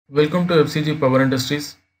Welcome to FCG Power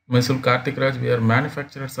Industries. Myself Karthik Raj. We are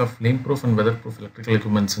manufacturers of flameproof and weatherproof electrical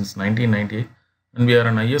equipment since 1998, and we are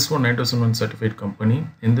an ISO 9001 certified company.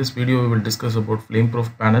 In this video, we will discuss about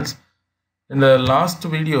flameproof panels. In the last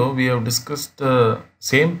video, we have discussed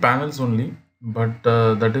same panels only, but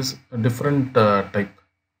that is a different type.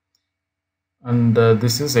 And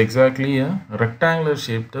this is exactly a rectangular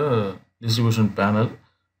shaped distribution panel.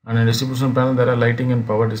 And in distribution panel, there are lighting and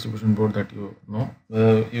power distribution board that you know.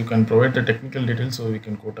 You can provide the technical details so we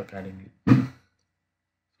can quote accordingly.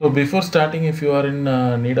 So before starting, if you are in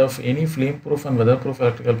need of any flameproof and weatherproof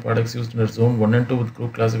electrical products used in zone 1 and 2 with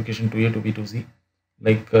group classification 2A to B to C,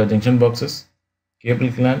 like junction boxes,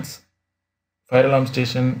 cable clamps, fire alarm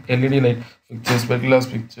station, LED light fixtures, glass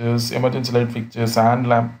fixtures, emergency light fixtures, hand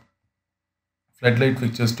lamp, floodlight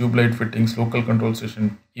fixtures, tube light fittings, local control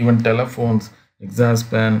station, even telephones, exhaust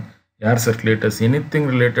fan, air circulators, anything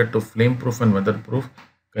related to flameproof and weatherproof,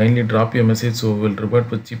 kindly drop your message so we will revert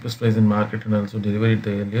with cheapest price in market and also deliver it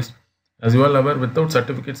the earliest. As you all aware, without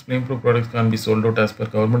certificates, flameproof products can be sold out as per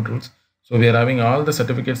government rules. So we are having all the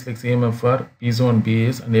certificates like CMFR, PISO and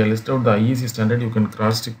BAS, and I list out the IEC standard. You can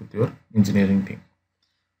cross check with your engineering team.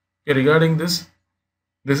 Okay, regarding this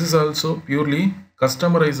is also purely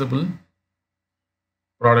customizable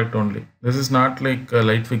product only. This is not like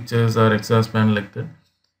light fixtures or exhaust fan like that.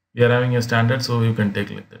 We are having a standard, so you can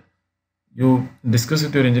take like that. You discuss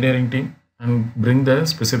with your engineering team and bring the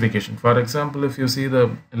specification. For example, if you see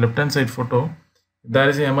the left hand side photo, there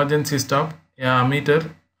is an emergency stop, a ammeter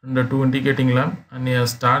and a 2 indicating lamp and a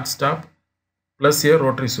start stop plus a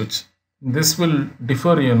rotary switch. This will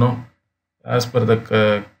differ, as per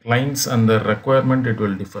the clients and the requirement. It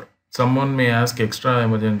will differ. Someone may ask extra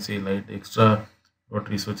emergency light, extra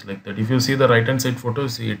rotary switch like that. If you see the right hand side photo,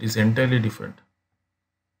 see it is entirely different.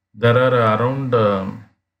 There are around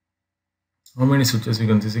how many switches you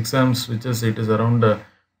can see? 6 amp switches. It is around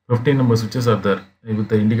 15 number switches are there with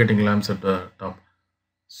the indicating lamps at the top.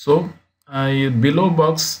 So below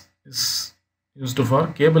box is used for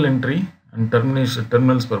cable entry and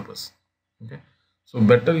terminals purpose. Okay, so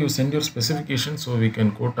better you send your specification so we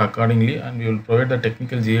can quote accordingly, and we will provide the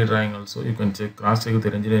technical GA drawing also. You can check, cross check with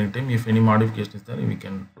your engineering team. If any modification is there, we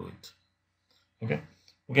can do it.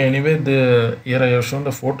 Okay, anyway, here I have shown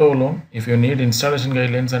the photo alone. If you need installation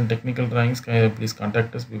guidelines and technical drawings, please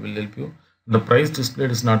contact us. We will help you. The price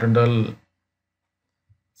displayed is not at all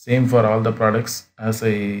same for all the products. As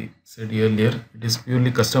I said earlier, it is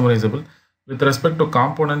purely customizable. With respect to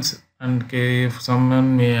components, and if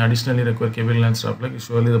someone may additionally require cable and stuff like,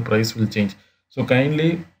 surely the price will change. So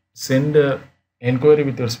kindly send enquiry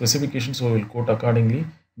with your specifications, so we will quote accordingly.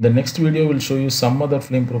 The next video will show you some other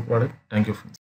flameproof product. Thank you, friends.